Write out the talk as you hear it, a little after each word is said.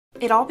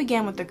It all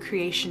began with the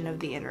creation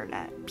of the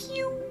internet.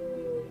 Pew!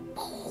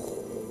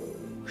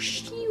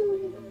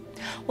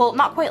 Well,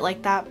 not quite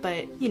like that,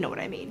 but you know what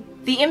I mean.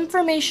 The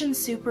information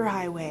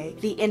superhighway,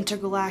 the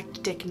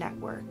intergalactic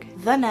network,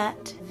 the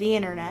net, the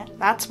internet,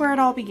 that's where it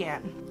all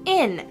began.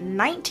 In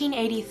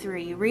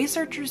 1983,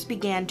 researchers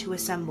began to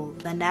assemble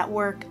the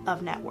network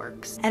of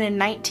networks. And in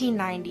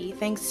 1990,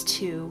 thanks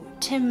to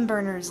Tim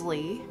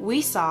Berners-Lee,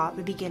 we saw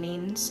the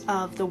beginnings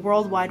of the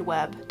World Wide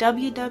Web,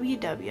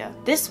 WWW.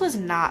 This was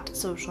not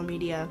social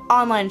media,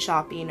 online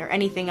shopping, or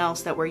anything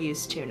else that we're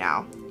used to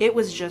now. It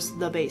was just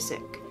the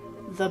basic,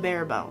 the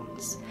bare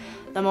bones,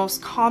 the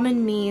most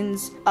common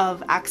means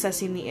of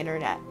accessing the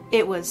internet.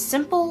 It was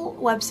simple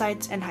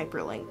websites and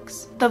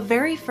hyperlinks. The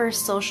very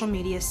first social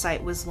media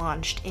site was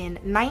launched in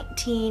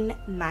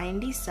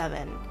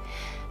 1997.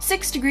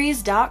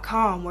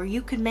 6degrees.com, where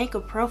you could make a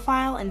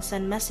profile and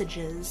send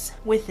messages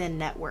within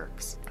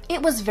networks.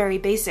 It was very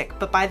basic,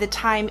 but by the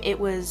time it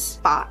was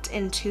bought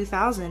in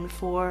 2000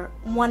 for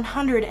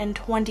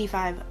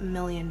 $125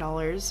 million,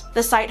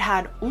 the site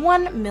had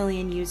 1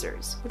 million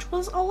users, which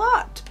was a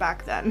lot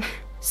back then.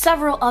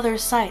 Several other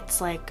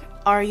sites like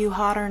Are You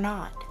Hot or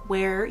Not,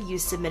 where you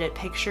submitted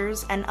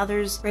pictures and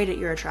others rated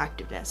your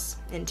attractiveness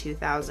in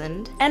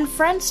 2000, and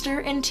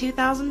Friendster in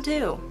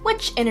 2002,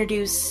 which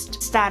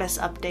introduced status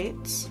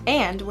updates,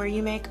 and where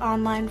you make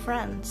online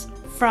friends.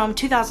 From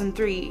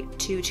 2003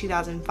 to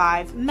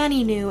 2005,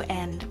 many new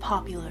and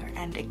popular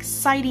and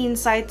exciting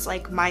sites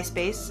like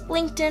MySpace,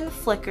 LinkedIn,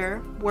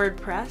 Flickr,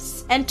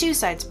 WordPress, and 2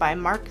 sites by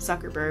Mark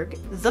Zuckerberg,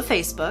 the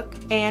Facebook,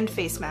 and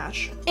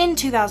FaceMash. In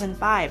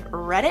 2005,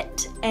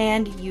 Reddit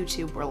and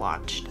YouTube were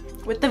launched,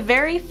 with the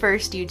very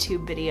first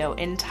YouTube video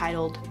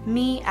entitled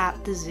Me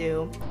at the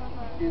Zoo.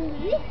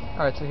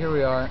 Alright, so here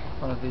we are in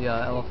front of the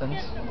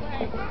elephants.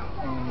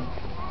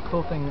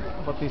 Cool thing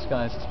about these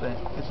guys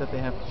is that they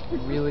have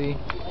really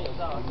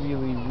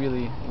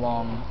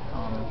long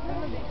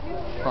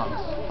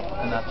fronts,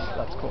 and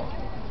that's cool.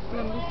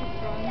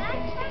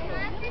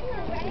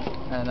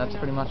 And that's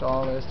pretty much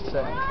all there is to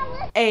say.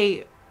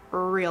 A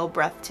real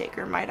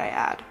breathtaker, might I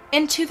add.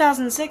 In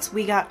 2006,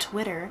 we got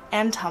Twitter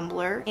and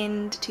Tumblr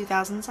in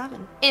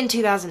 2007. In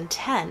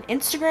 2010,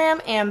 Instagram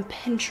and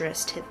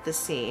Pinterest hit the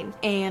scene.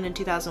 And in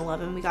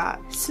 2011, we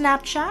got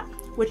Snapchat,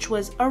 which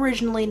was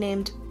originally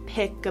named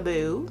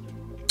Peekaboo.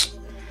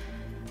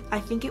 I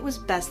think it was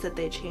best that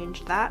they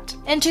changed that.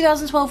 In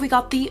 2012, we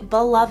got the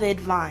beloved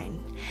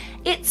Vine.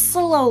 It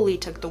slowly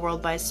took the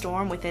world by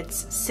storm with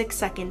its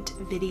 6-second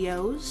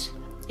videos.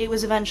 It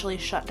was eventually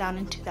shut down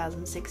in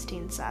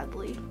 2016,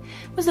 sadly.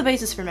 It was the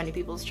basis for many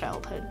people's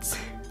childhoods.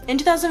 In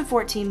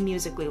 2014,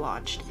 Musical.ly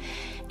launched.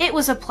 It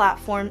was a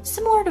platform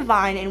similar to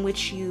Vine in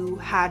which you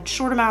had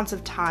short amounts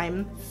of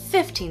time,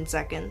 15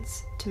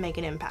 seconds, to make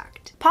an impact.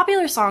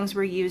 Popular songs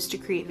were used to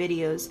create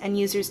videos, and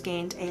users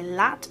gained a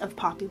lot of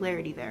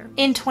popularity there.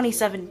 In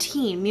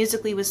 2017,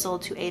 Musical.ly was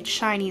sold to a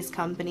Chinese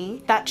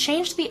company that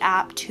changed the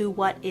app to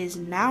what is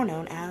now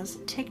known as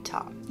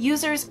TikTok.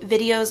 Users,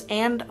 videos,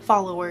 and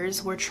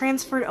followers were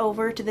transferred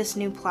over to this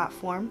new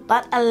platform,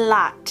 but a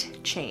lot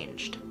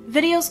changed.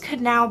 Videos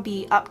could now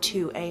be up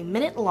to a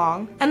minute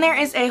long, and there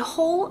is a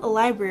whole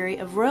library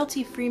of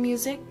royalty-free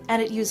music,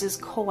 and it uses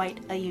quite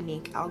a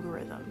unique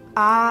algorithm.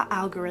 Ah,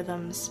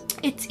 algorithms.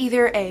 It's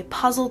either a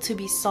puzzle to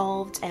be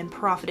solved and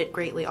profited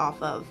greatly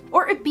off of,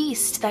 or a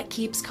beast that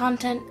keeps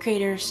content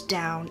creators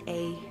down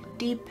a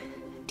deep,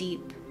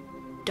 deep,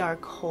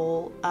 dark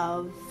hole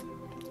of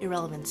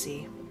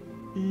irrelevancy.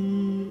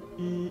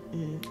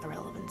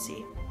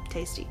 Irrelevancy.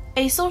 Tasty.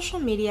 A social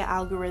media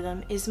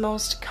algorithm is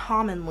most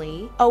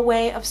commonly a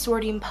way of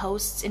sorting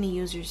posts in a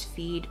user's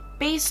feed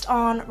based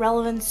on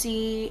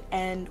relevancy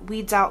and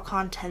weeds out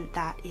content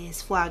that is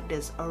flagged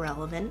as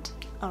irrelevant.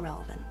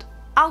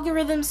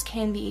 Algorithms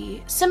can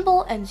be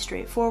simple and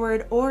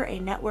straightforward, or a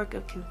network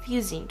of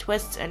confusing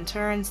twists and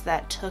turns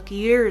that took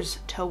years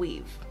to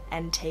weave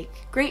and take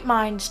great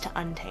minds to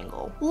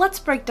untangle. Let's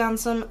break down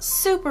some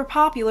super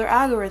popular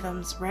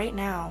algorithms right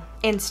now.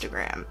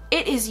 Instagram.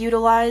 It is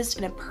utilized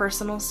in a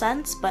personal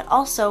sense, but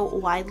also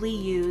widely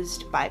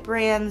used by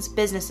brands,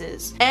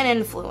 businesses,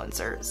 and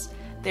influencers.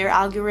 Their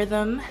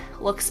algorithm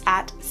looks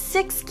at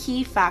 6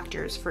 key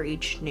factors for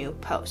each new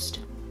post: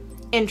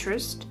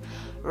 interest,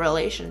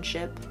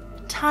 relationship,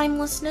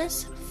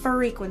 timelessness,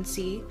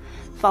 frequency,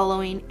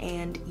 following,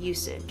 and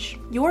usage.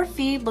 Your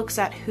feed looks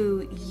at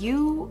who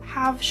you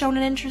have shown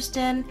an interest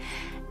in,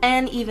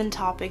 and even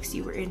topics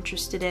you were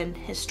interested in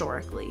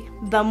historically.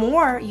 The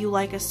more you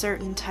like a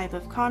certain type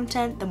of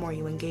content, the more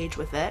you engage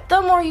with it,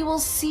 the more you will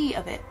see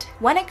of it.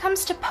 When it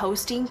comes to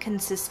posting,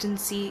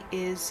 consistency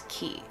is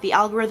key. The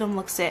algorithm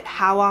looks at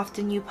how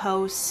often you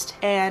post,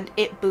 and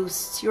it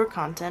boosts your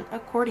content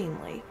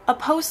accordingly. A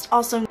post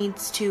also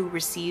needs to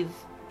receive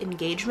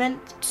engagement,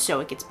 so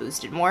it gets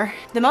boosted more.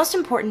 The most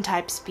important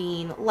types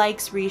being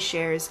likes,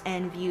 reshares,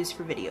 and views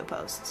for video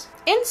posts.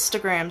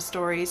 Instagram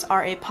stories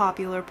are a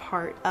popular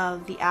part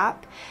of the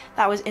app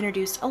that was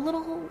introduced a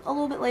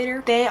little bit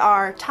later. They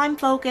are time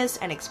focused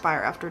and expire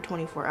after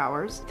 24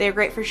 hours. They're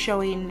great for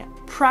showing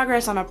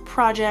progress on a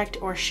project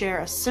or share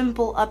a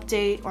simple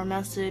update or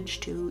message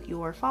to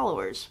your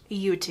followers.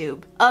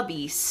 YouTube, a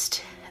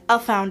beast. A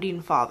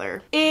founding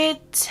father.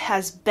 It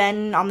has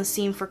been on the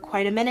scene for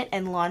quite a minute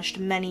and launched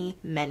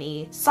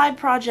many side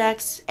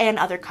projects and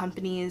other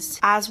companies,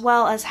 as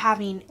well as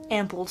having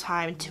ample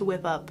time to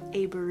whip up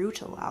a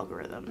brutal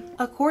algorithm.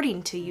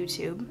 According to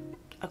YouTube,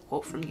 a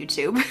quote from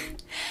YouTube,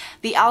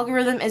 the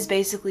algorithm is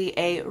basically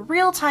a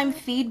real-time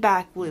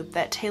feedback loop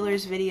that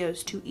tailors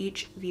videos to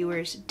each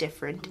viewer's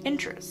different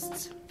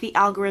interests. The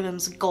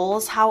algorithm's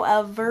goals,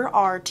 however,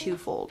 are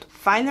twofold.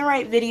 Find the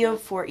right video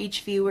for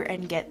each viewer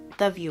and get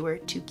the viewer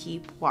to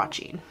keep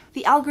watching.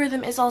 The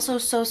algorithm is also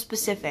so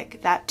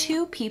specific that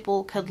two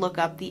people could look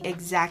up the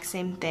exact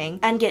same thing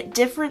and get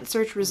different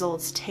search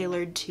results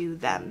tailored to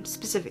them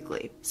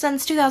specifically.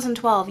 Since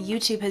 2012,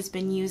 YouTube has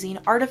been using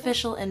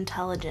artificial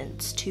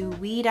intelligence to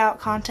weed out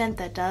content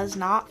that does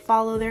not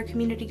follow their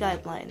community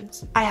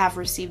guidelines. I have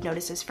received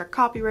notices for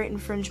copyright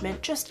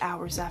infringement just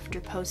hours after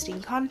posting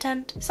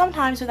content,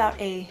 sometimes without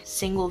a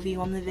single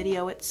view on the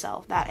video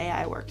itself. That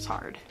AI works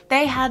hard.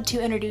 They had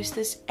to introduce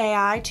this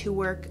AI to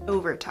work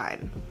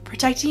overtime,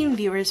 protecting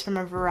viewers from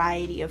a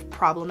variety of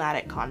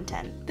problematic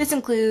content. This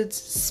includes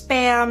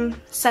spam,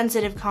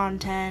 sensitive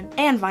content,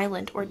 and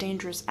violent or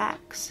dangerous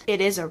acts. It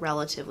is a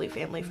relatively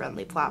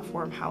family-friendly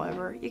platform,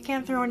 however, you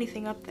can't throw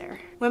anything up there.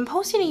 When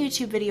posting a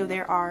YouTube video,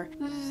 there are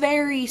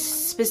very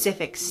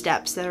specific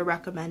steps that are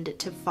recommended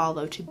to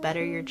follow to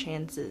better your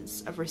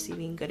chances of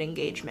receiving good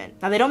engagement.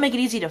 Now, they don't make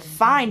it easy to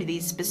find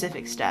these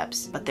specific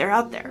steps, but they're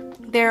out there.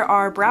 There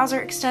are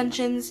browser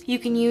extensions you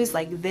can use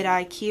like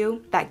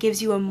vidIQ that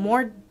gives you a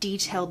more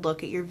detailed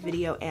look at your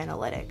video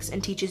analytics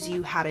and teaches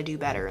you how to do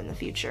better in the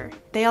future.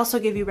 They also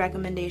give you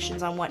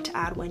recommendations on what to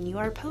add when you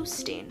are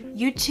posting.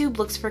 YouTube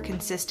looks for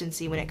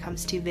consistency when it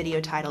comes to video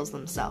titles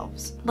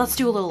themselves. Let's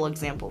do a little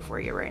example for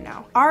you right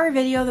now. Our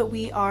video that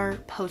we are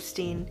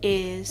posting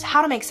is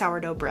how to make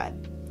sourdough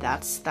bread.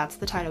 That's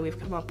the title we've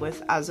come up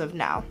with as of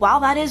now.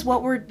 While that is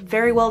what we're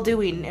very well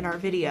doing in our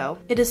video,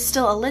 it is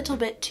still a little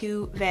bit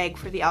too vague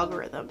for the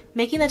algorithm.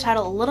 Making the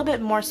title a little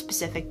bit more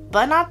specific,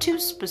 but not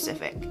too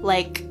specific,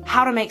 like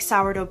how to make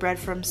sourdough bread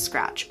from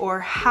scratch or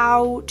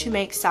how to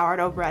make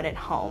sourdough bread at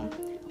home.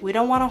 We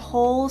don't want a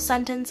whole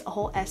sentence, a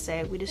whole essay.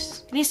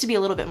 It needs to be a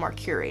little bit more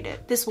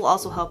curated. This will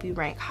also help you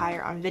rank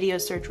higher on video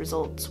search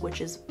results, which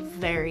is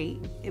very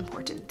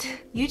important.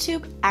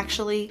 YouTube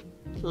actually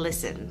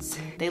listens.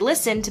 They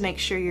listen to make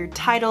sure your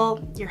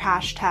title, your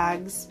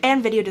hashtags,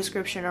 and video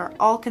description are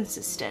all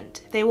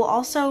consistent. They will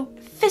also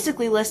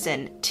physically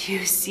listen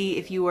to see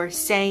if you are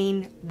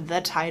saying the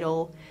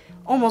title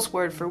almost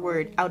word for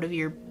word out of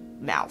your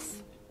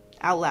mouth.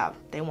 Out loud.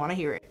 They want to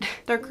hear it.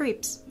 They're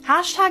creeps.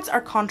 Hashtags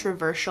are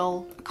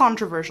a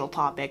controversial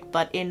topic,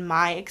 but in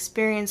my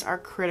experience are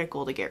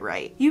critical to get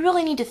right. You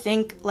really need to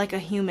think like a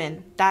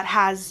human that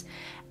has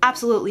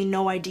absolutely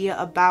no idea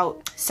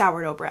about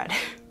sourdough bread.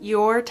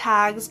 Your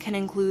tags can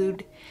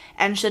include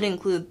and should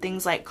include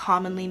things like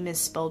commonly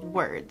misspelled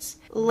words.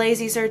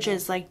 Lazy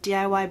searches like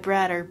DIY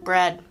bread or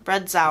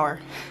bread sour.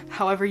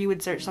 However you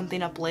would search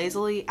something up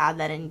lazily, add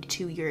that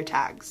into your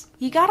tags.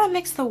 You gotta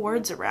mix the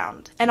words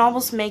around and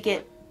almost make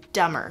it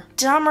dumber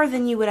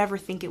than you would ever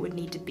think it would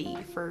need to be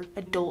for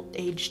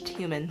adult-aged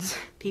humans.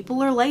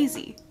 People are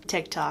lazy.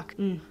 TikTok.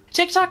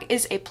 TikTok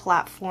is a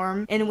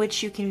platform in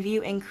which you can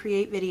view and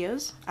create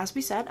videos, as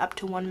we said, up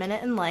to 1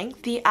 minute in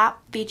length. The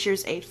app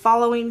features a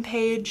following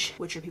page,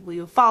 which are people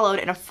you have followed,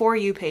 and a For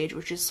You page,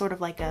 which is sort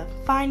of like a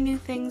find new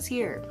things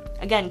here.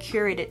 Again,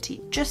 curated to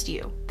just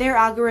you. Their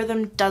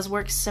algorithm does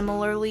work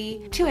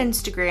similarly to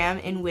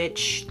Instagram, in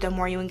which the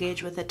more you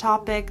engage with a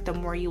topic, the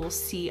more you will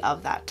see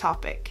of that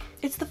topic.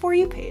 It's the For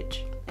You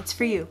page. It's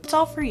for you. It's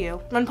all for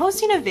you. When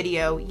posting a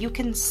video, you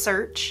can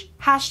search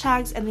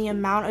hashtags and the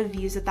amount of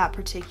views that that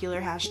particular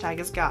hashtag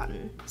has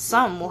gotten.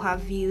 Some will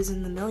have views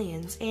in the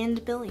millions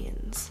and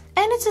billions.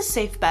 And it's a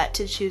safe bet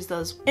to choose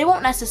those. It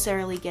won't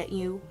necessarily get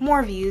you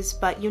more views,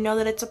 but you know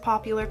that it's a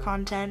popular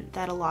content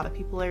that a lot of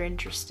people are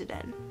interested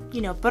in.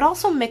 But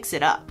also mix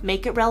it up.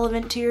 Make it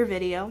relevant to your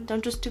video.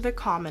 Don't just do the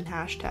common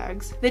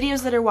hashtags.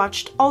 Videos that are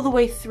watched all the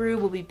way through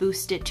will be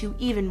boosted to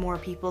even more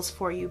people's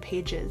For You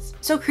pages.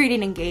 So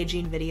creating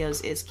engaging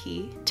videos is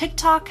key.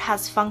 TikTok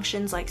has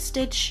functions like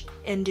Stitch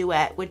and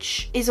Duet,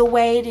 which is a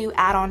way to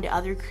add on to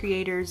other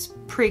creators'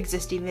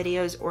 pre-existing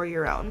videos or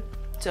your own.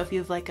 So if you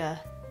have like a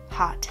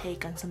hot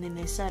take on something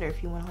they said, or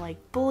if you want to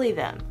like bully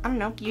them. I don't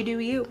know, you do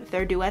you. If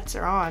their duets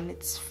are on,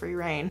 it's free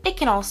reign. It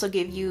can also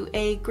give you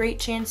a great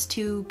chance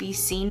to be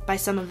seen by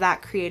some of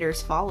that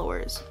creator's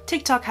followers.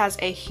 TikTok has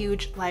a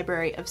huge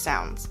library of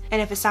sounds,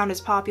 and if a sound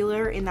is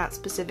popular in that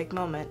specific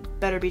moment,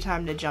 better be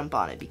time to jump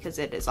on it because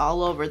it is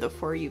all over the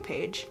For You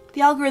page.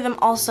 The algorithm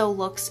also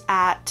looks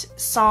at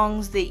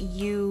songs that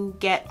you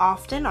get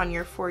often on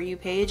your For You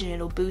page, and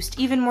it'll boost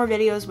even more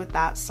videos with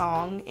that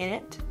song in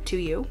it to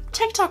you.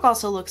 TikTok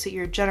also looks at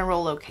your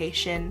general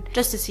location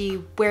just to see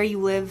where you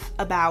live,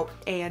 about,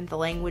 and the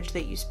language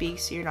that you speak,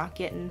 so you're not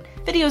getting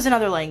videos in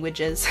other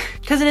languages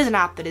because it is an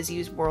app that is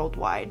used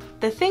worldwide.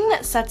 The thing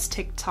that sets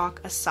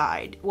TikTok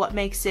aside, what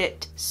makes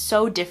it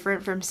so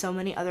different from so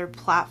many other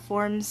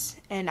platforms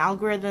and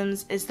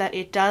algorithms, is that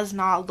it does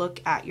not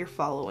look at your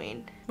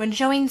following. When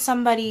showing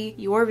somebody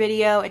your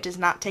video, it does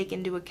not take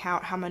into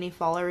account how many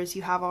followers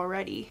you have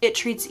already. It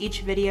treats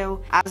each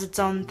video as its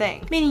own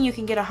thing, meaning you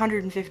can get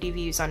 150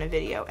 views on a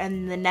video,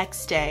 and the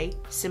next day,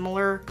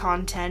 similar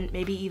content,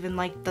 maybe even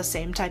like the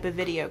same type of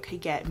video,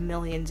 could get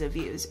millions of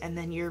views, and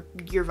then you're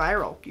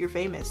viral, you're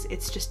famous.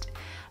 It's just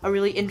a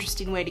really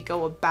interesting way to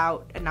go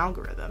about an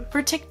algorithm.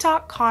 For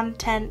TikTok,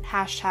 content,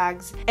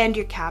 hashtags, and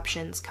your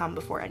captions come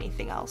before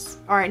anything else.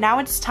 Alright, now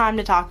it's time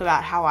to talk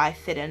about how I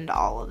fit into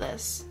all of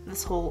this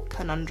whole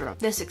conundrum,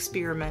 this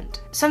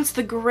experiment. Since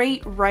the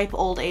great ripe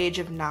old age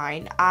of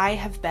 9, I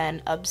have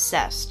been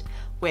obsessed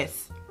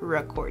with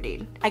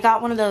recording. I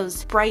got one of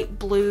those bright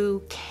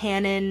blue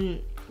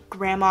Canon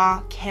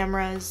grandma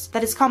cameras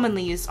that is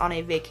commonly used on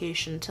a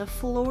vacation to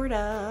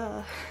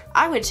Florida.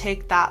 I would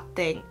take that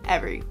thing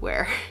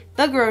everywhere.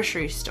 The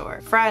grocery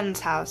store,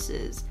 friends'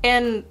 houses,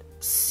 and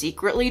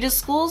secretly to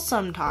school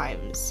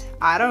sometimes.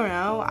 I don't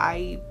know,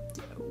 I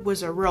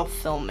was a real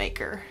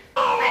filmmaker.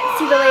 I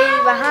see the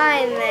lady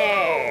behind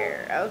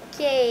there.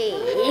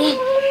 Okay.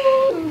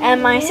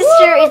 And my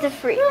sister is a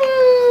freak.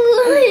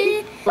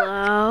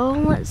 Well,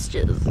 let's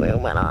just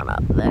zoom it on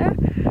up there.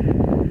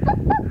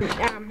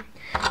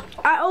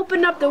 I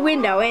opened up the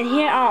window and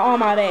here are all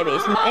my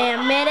babies.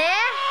 And Minnie?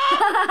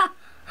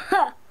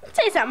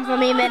 Say something for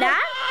me, Minnie.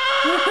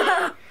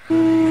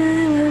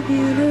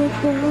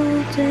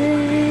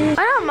 I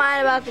don't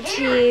mind about the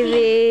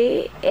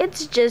TV.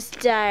 It's just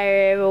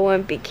Diary of a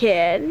Wimpy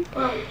Kid.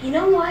 Well, you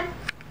know what?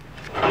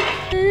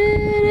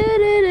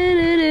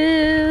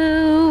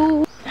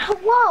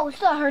 Whoa,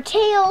 so her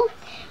tail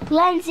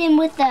blends in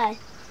with the...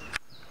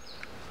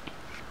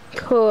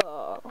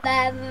 Cool.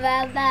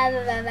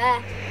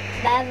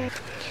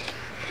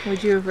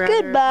 Would you have rather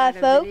Goodbye, had a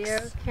folks.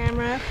 video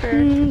camera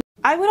for...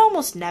 I would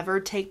almost never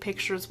take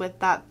pictures with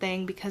that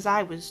thing because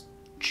I was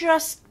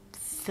just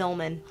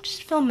filming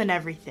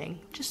everything,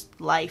 just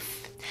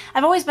life.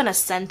 I've always been a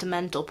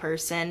sentimental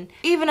person.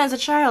 Even as a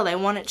child, I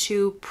wanted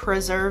to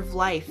preserve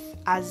life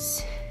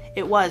as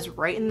it was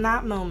right in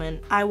that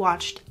moment. I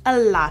watched a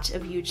lot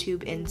of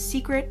YouTube in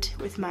secret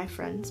with my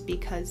friends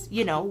because,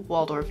 you know,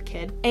 Waldorf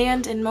kid.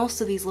 And in most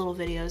of these little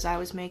videos I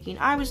was making,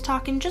 I was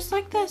talking just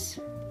like this.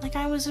 Like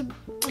I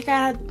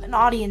had an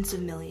audience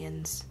of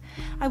millions.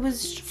 I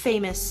was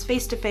famous,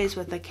 face to face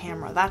with the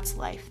camera. That's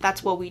life.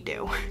 That's what we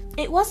do.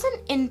 It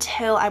wasn't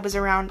until I was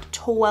around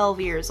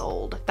 12 years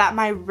old that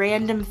my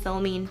random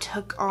filming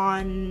took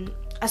on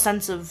a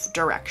sense of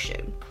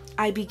direction.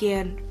 I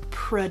began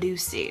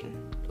producing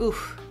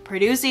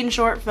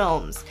short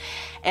films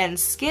and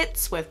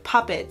skits with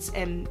puppets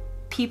and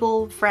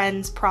people,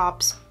 friends,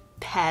 props,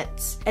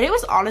 pets. And it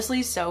was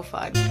honestly so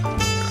fun.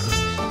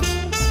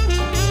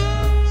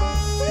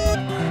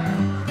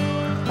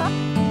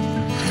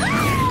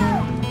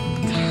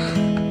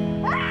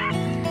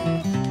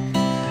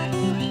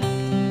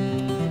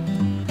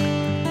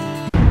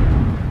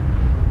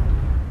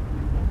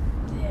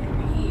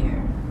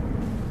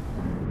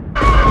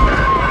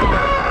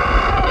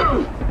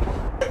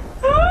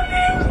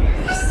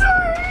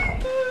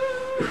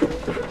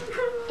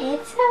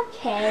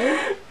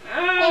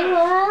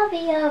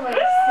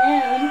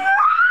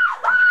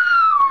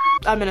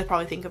 I'm gonna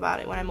probably think about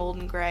it when I'm old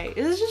and gray.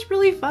 It was just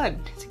really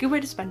fun. It's a good way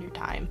to spend your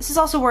time. This is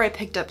also where I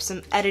picked up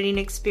some editing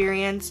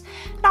experience.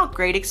 Not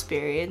great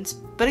experience,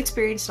 but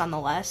experience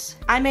nonetheless.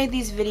 I made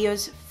these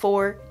videos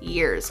for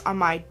years on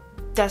my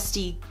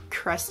dusty,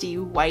 crusty,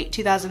 white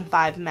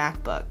 2005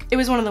 MacBook. It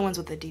was one of the ones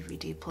with the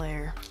DVD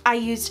player. I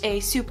used a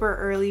super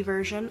early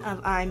version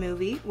of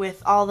iMovie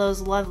with all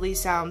those lovely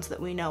sounds that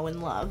we know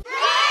and love.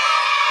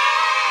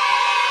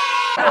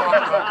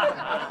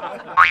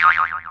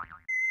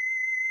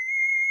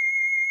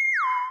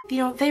 You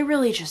know, they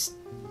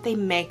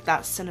make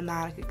that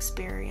cinematic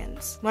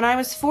experience. When I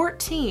was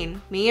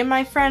 14, me and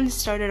my friends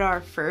started our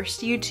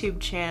first YouTube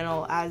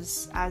channel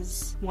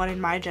as one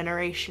in my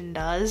generation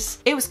does.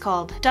 It was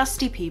called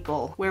Dusty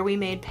People, where we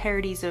made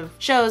parodies of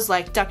shows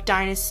like Duck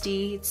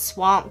Dynasty,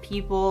 Swamp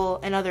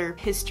People, and other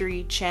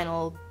History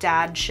Channel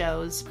dad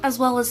shows, as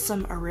well as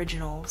some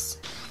originals.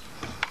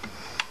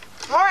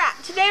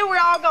 Alright, today we're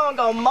all gonna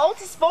go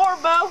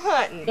multi-sport bow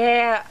hunting.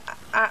 Yeah,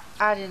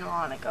 I didn't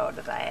want to go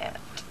to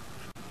that.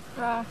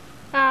 Well,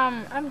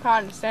 I'm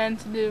kind of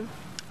sensitive.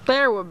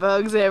 There were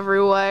bugs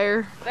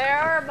everywhere. There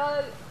are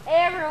bugs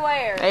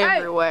everywhere.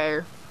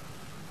 Everywhere.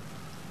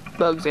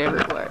 Bugs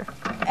everywhere.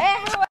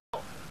 Everywhere.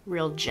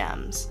 Real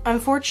gems.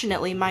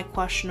 Unfortunately, my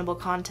questionable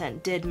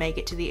content did make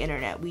it to the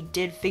internet. We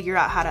did figure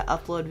out how to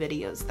upload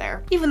videos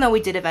there. Even though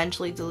we did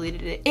eventually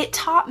delete it, it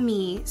taught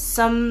me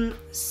some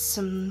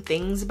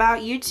things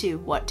about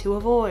YouTube, what to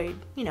avoid,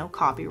 you know,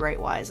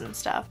 copyright-wise and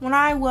stuff. When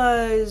I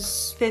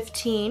was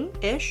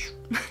 15-ish,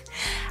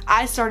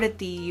 I started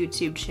the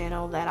YouTube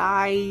channel that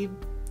I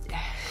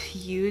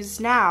use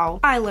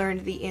now. I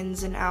learned the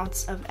ins and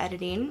outs of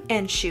editing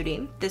and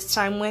shooting, this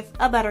time with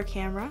a better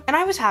camera, and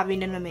I was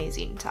having an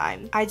amazing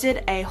time. I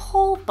did a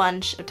whole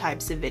bunch of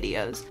types of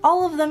videos,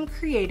 all of them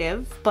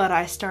creative, but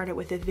I started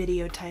with a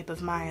video type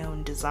of my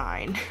own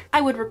design.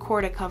 I would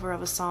record a cover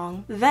of a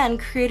song, then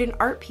create an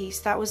art piece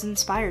that was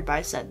inspired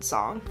by said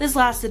song. This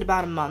lasted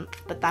about a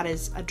month, but that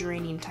is a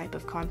draining type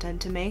of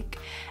content to make,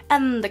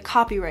 and the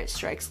copyright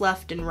strikes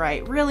left and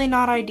right, really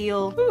not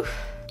ideal. Whew.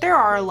 There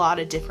are a lot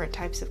of different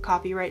types of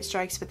copyright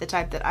strikes, but the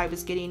type that I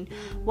was getting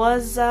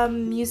was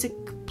music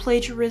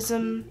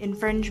plagiarism,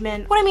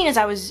 infringement. What I mean is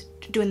I was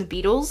doing the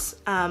Beatles,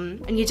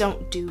 and you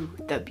don't do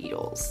the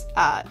Beatles.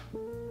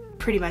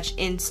 Pretty much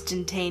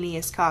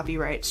instantaneous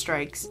copyright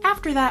strikes.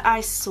 After that,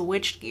 I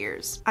switched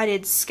gears. I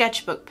did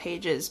sketchbook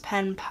pages,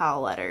 pen pal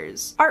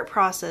letters, art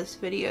process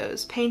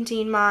videos,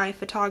 painting my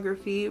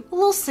photography, a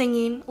little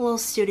singing, a little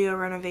studio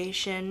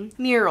renovation,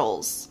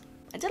 murals.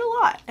 I did a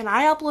lot, and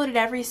I uploaded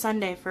every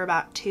Sunday for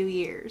about 2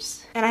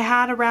 years. And I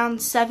had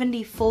around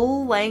 70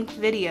 full-length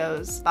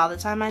videos by the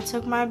time I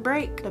took my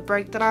break, the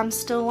break that I'm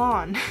still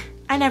on.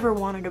 I never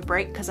wanted a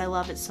break because I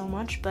love it so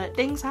much, but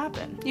things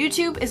happen.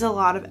 YouTube is a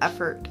lot of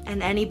effort,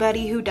 and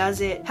anybody who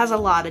does it has a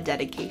lot of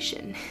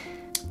dedication.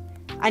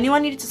 I knew I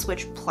needed to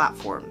switch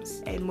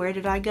platforms, and where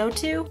did I go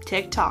to?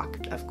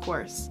 TikTok, of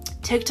course.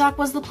 TikTok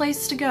was the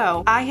place to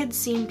go. I had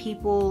seen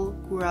people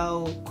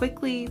grow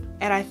quickly,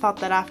 and I thought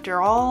that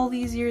after all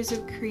these years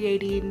of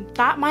creating,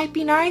 that might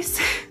be nice.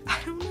 I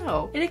don't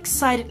know. It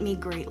excited me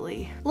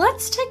greatly.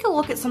 Let's take a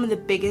look at some of the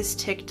biggest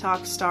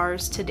TikTok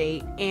stars to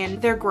date and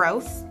their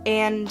growth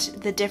and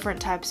the different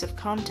types of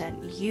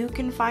content you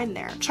can find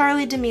there.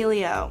 Charli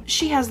D'Amelio.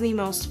 She has the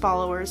most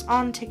followers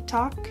on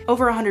TikTok,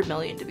 over 100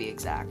 million to be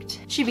exact.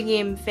 She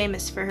became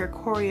famous for her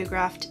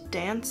choreographed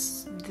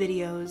dance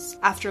videos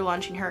after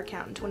launching her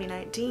account in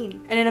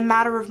 2019. And in a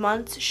matter of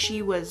months,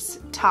 she was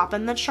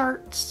topping the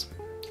charts,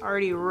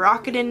 already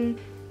rocketing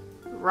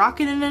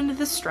into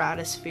the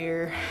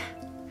stratosphere.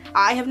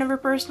 I have never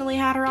personally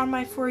had her on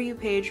my For You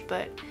page,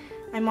 but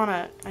I'm on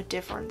a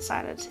different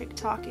side of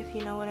TikTok, if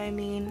you know what I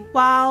mean.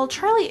 While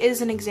Charli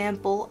is an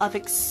example of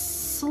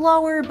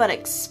slower but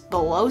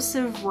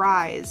explosive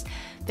rise,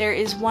 there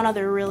is one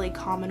other really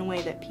common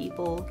way that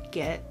people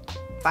get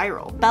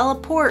viral. Bella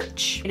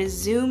Porch. It is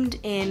zoomed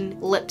in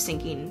lip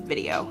syncing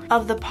video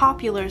of the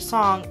popular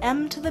song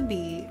M to the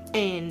B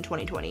in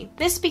 2020.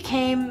 This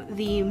became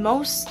the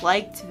most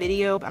liked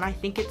video, and I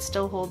think it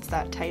still holds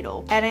that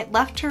title. And it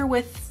left her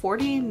with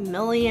 40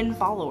 million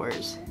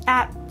followers.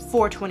 At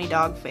 420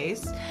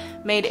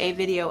 Dogface made a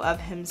video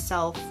of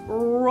himself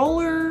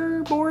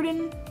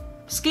rollerboarding,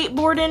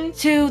 skateboarding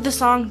to the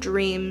song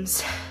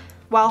Dreams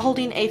while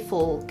holding a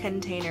full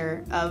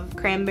container of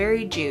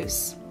cranberry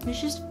juice.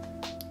 It's just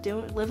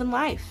living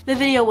life. The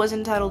video was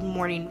entitled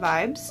Morning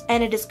Vibes,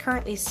 and it is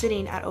currently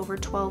sitting at over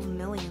 12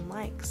 million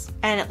likes,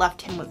 and it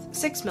left him with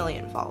 6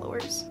 million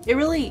followers. It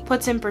really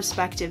puts in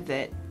perspective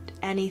that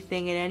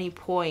anything at any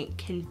point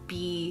can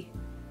be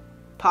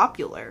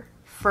popular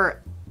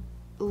for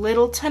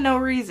little to no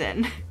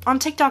reason. On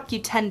TikTok, you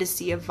tend to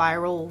see a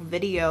viral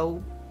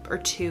video or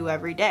two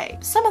every day.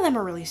 Some of them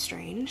are really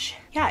strange.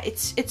 Yeah,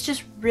 it's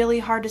just really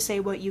hard to say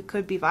what you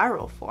could be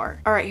viral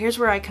for. All right, here's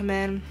where I come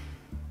in.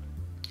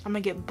 I'm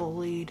gonna get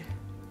bullied.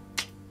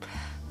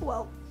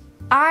 Well,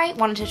 I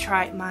wanted to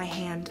try my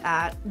hand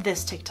at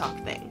this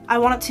TikTok thing. I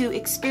wanted to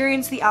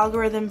experience the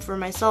algorithm for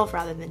myself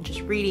rather than just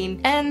reading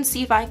and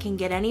see if I can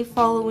get any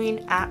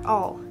following at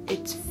all.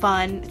 It's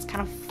fun, it's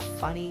kind of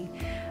funny,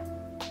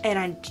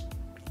 and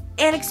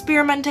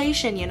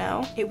experimentation, you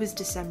know? It was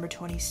December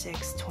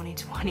 26,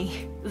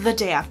 2020, the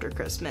day after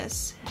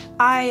Christmas.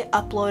 I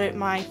uploaded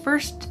my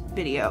first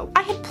video.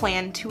 I had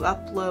planned to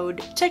upload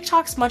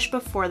TikToks much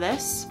before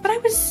this, but I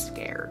was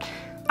scared.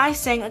 I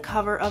sang a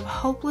cover of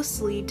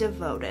Hopelessly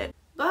Devoted.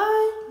 But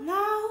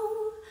now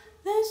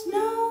there's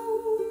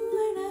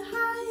nowhere to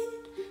hide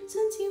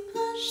since you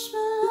pushed my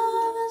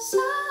love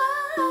aside.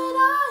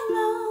 I'm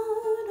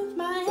out of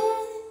my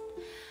head,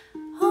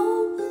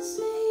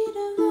 hopelessly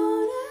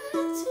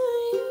devoted to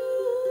you,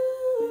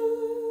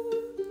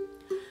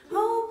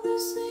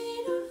 hopelessly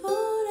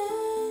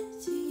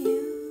devoted to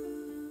you.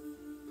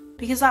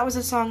 Because that was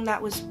a song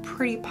that was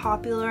pretty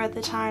popular at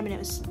the time and it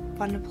was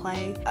fun to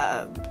play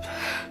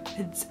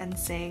and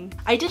sing.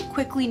 I did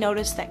quickly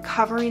notice that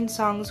covering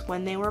songs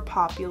when they were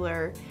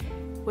popular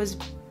was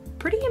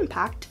pretty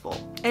impactful.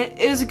 And it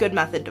is a good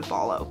method to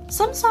follow.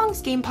 Some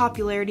songs gain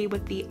popularity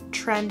with the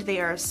trend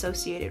they are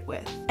associated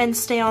with and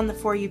stay on the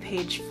For You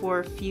page for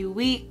a few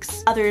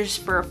weeks, others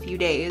for a few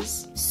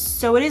days.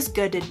 So it is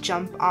good to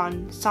jump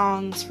on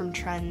songs from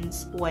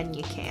trends when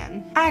you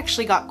can. I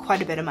actually got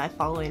quite a bit of my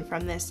following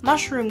from this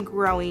mushroom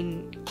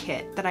growing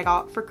kit that I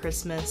got for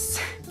Christmas.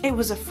 It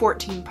was a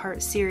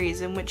 14-part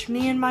series in which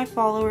me and my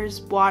followers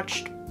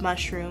watched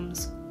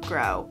mushrooms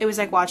grow. It was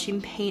like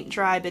watching paint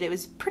dry, but it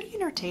was pretty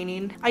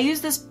entertaining. I use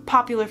this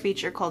popular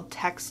feature called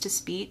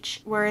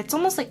text-to-speech, where it's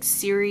almost like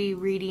Siri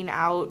reading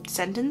out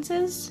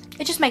sentences.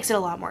 It just makes it a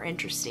lot more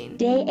interesting.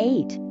 Day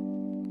 8.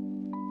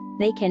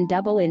 They can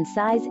double in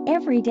size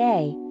every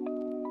day.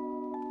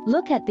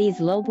 Look at these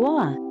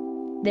lobois.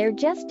 They're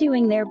just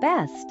doing their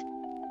best.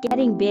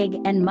 Getting big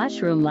and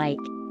mushroom-like.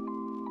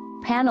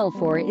 Panel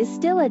 4 is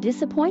still a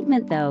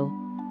disappointment though.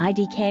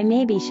 IDK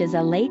maybe she's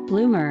a late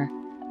bloomer.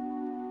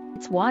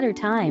 It's water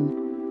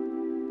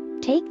time.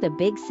 Take the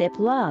big sip,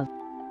 love.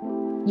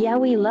 Yeah,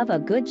 we love a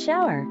good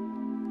shower.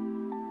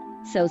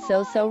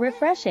 So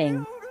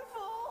refreshing.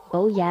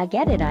 Oh yeah,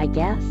 get it, I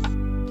guess.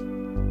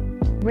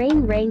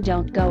 Rain,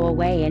 don't go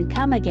away and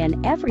come again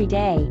every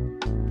day.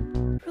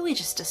 Really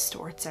just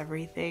distorts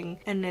everything,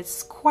 and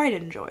it's quite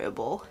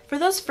enjoyable. For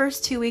those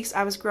first 2 weeks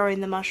I was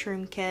growing the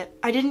mushroom kit,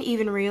 I didn't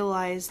even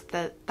realize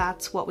that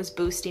that's what was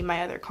boosting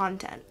my other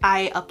content.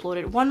 I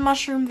uploaded one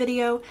mushroom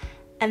video,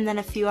 and then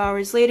a few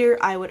hours later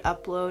I would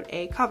upload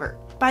a cover.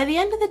 By the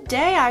end of the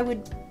day I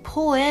would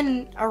pull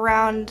in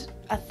around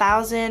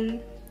 1,000,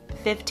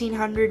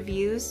 1,500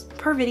 views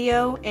per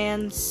video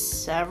and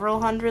several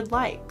hundred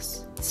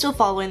likes. Still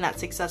following that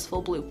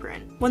successful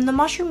blueprint. When the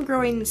mushroom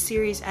growing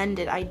series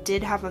ended, I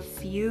did have a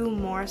few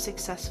more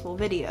successful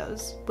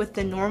videos with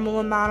the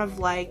normal amount of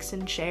likes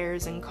and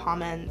shares and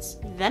comments.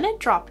 Then it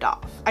dropped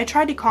off. I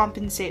tried to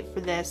compensate for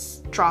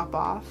this drop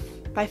off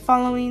by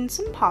following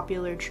some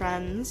popular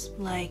trends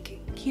like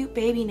cute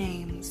baby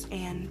names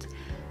and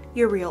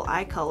your real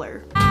eye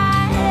color.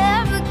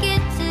 I ever get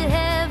to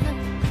heaven,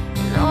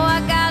 no,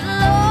 I got a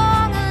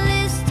long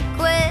list of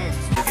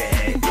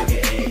questions.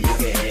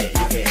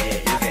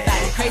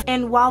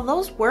 And while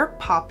those were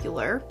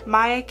popular,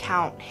 my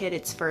account hit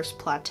its first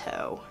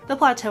plateau. The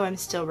plateau I'm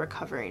still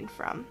recovering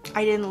from.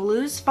 I didn't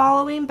lose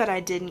following, but I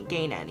didn't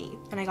gain any,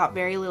 and I got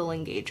very little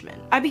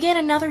engagement. I began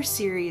another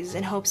series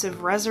in hopes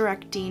of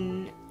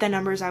resurrecting the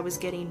numbers I was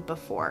getting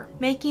before,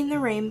 making the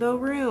rainbow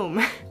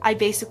room. I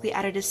basically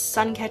added a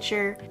sun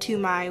catcher to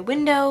my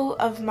window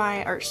of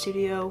my art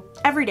studio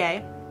every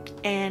day,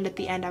 and at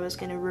the end I was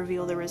going to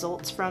reveal the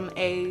results from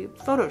a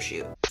photo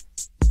shoot.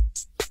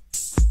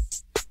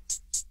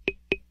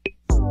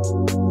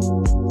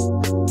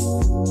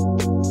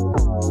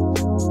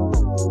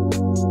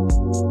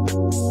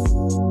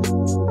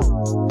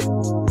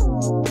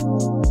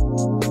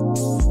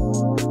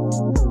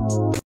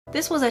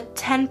 This was a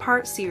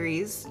 10-part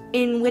series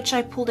in which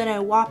I pulled in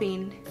a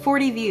whopping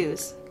 40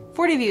 views.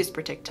 40 views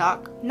per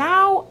TikTok.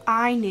 Now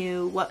I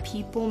knew what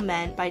people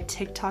meant by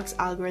TikTok's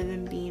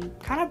algorithm being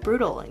kind of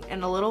brutal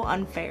and a little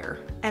unfair.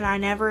 And I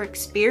never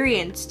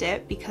experienced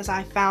it because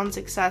I found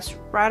success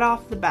right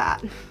off the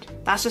bat.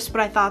 That's just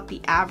what I thought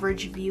the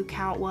average view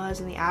count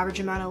was and the average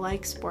amount of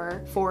likes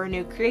were for a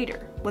new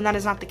creator, when that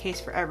is not the case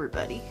for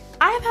everybody.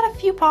 I have had a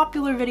few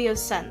popular videos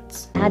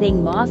since.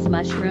 Adding moss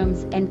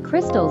mushrooms and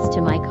crystals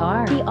to my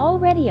car. She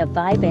already a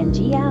vibe and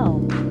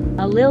GL.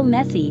 A lil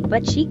messy,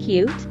 but she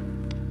cute.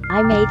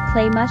 I made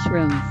clay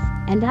mushrooms,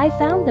 and I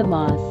found the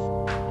moss.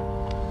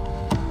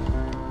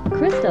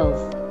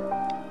 Crystals.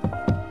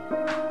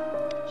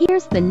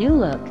 Here's the new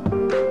look.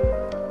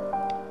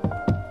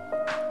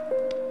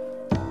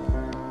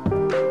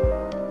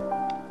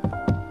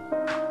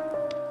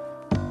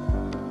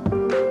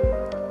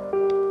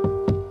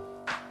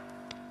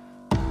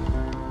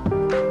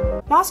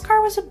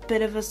 Mosscar was a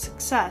bit of a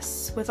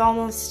success, with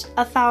almost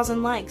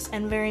 1,000 likes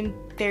and very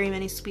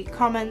many sweet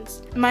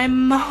comments. My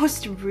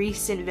most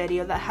recent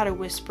video that had a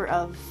whisper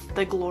of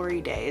the glory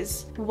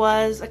days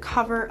was a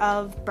cover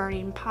of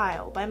Burning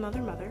Pile by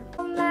Mother.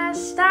 On my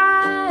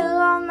style,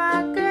 on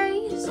my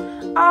grace,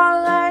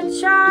 all I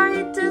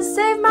tried to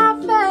save my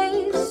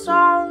face,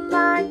 all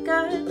my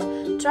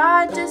guts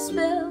tried to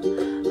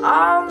spill,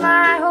 all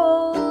my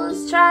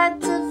holes tried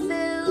to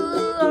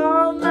fill,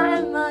 all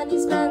my money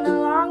spent a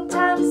long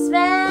time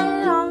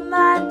spent on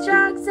my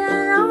drugs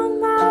and on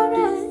my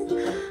rent,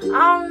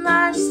 on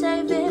my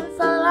saving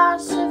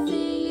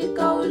philosophy. It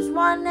goes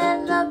one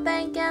in the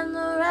bank and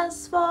the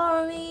rest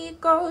for me.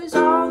 It goes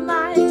all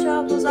my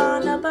troubles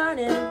on a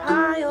burning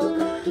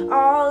pile,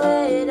 all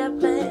laid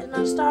up and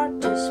I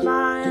start to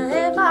smile.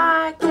 If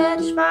I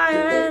catch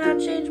fire and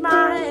I change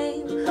my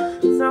aim,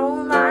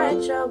 throw my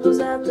troubles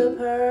at the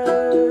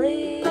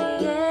pearly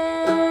gates.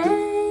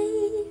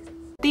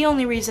 The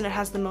only reason it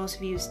has the most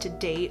views to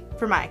date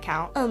for my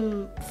account,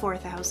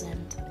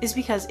 4,000, is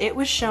because it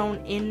was shown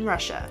in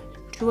Russia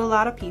to a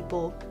lot of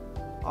people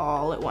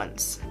all at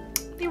once.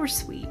 They were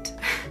sweet.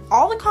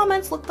 All the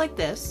comments looked like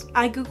this.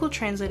 I Google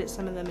translated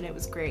some of them and it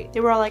was great. They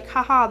were all like,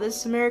 haha,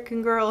 this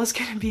American girl is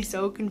gonna be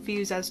so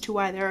confused as to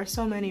why there are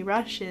so many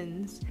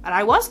Russians. And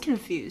I was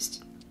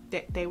confused.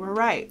 They were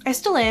right. I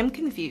still am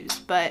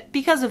confused, but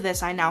because of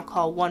this, I now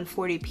call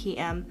 1:40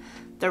 p.m.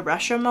 the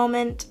Russia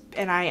moment,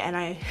 and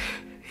I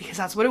because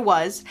that's what it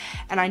was,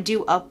 and I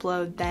do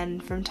upload then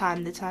from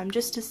time to time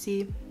just to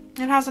see.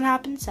 It hasn't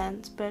happened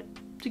since, but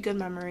it's a good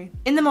memory.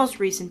 In the most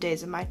recent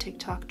days of my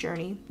TikTok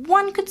journey,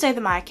 one could say that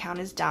my account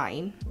is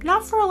dying.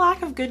 Not for a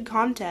lack of good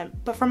content,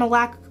 but from a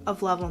lack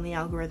of love on the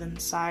algorithm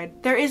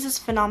side. There is this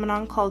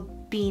phenomenon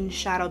called being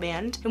shadow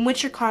banned, in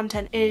which your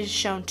content is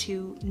shown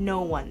to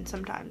no one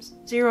sometimes.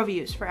 0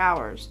 views for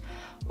hours,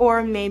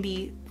 or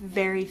maybe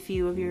very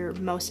few of your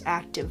most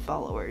active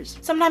followers.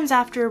 Sometimes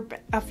after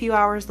a few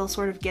hours they'll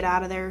sort of get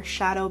out of their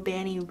shadow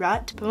banning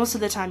rut, but most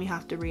of the time you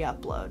have to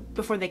re-upload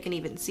before they can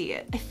even see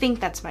it. I think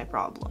that's my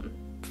problem.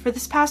 For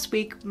this past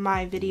week,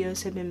 my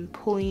videos have been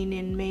pulling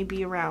in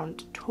maybe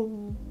around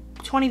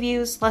 20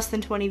 views, less than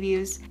 20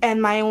 views,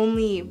 and my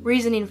only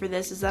reasoning for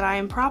this is that I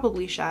am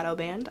probably shadow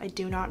banned. I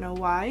do not know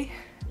why.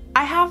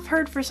 I have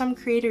heard for some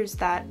creators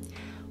that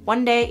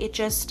one day it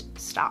just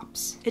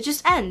stops. It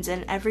just ends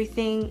and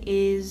everything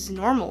is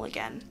normal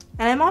again.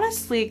 And I'm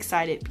honestly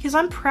excited because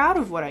I'm proud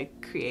of what I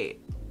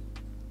create.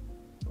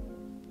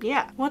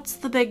 Yeah, what's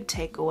the big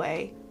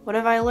takeaway? What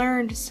have I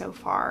learned so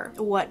far?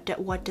 What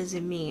does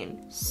it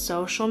mean?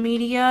 Social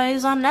media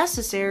is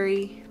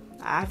unnecessary.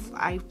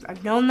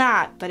 I've known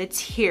that, but it's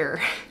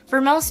here.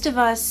 For most of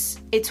us,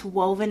 it's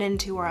woven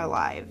into our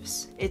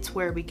lives. It's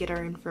where we get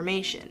our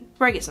information,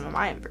 where I get some of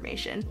my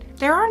information.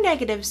 There are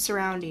negatives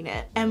surrounding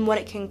it and what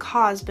it can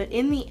cause, but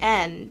in the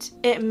end,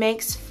 it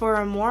makes for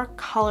a more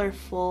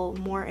colorful,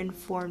 more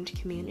informed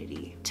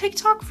community.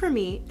 TikTok for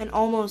me, an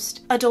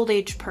almost adult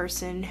age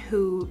person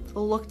who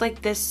looked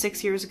like this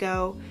 6 years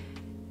ago,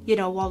 you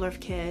know, Waldorf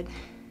kid,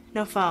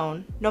 no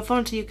phone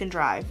till you can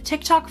drive.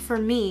 TikTok for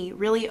me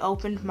really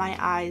opened my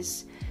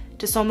eyes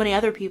to so many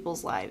other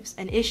people's lives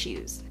and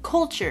issues,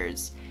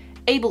 cultures,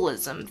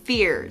 ableism,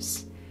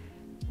 fears,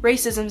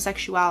 racism,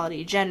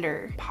 sexuality,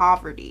 gender,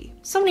 poverty,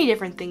 so many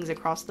different things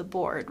across the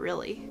board,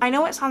 really. I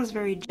know it sounds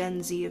very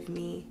Gen Z of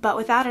me, but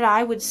without it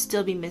I would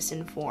still be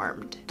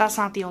misinformed. That's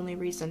not the only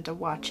reason to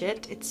watch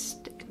it. It's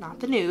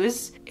not the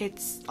news.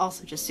 It's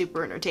also just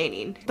super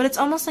entertaining. But it's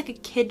almost like a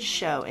kid's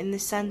show in the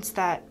sense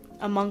that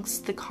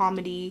amongst the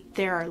comedy,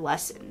 there are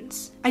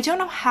lessons. I don't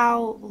know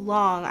how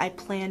long I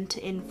plan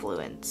to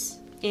influence.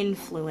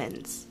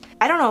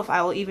 I don't know if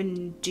I will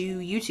even do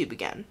YouTube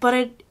again, but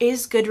it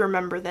is good to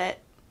remember that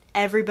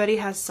everybody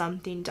has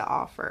something to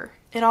offer.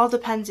 It all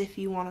depends if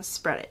you want to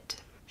spread it,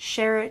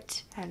 share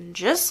it, and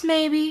just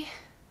maybe,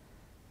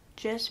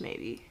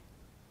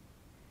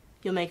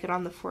 you'll make it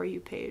on the For You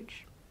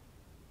page.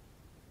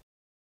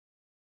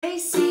 They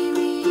see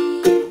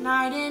me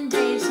night and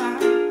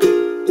daytime,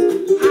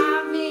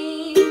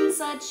 having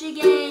such a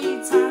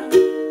gay time.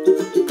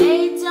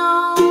 They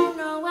don't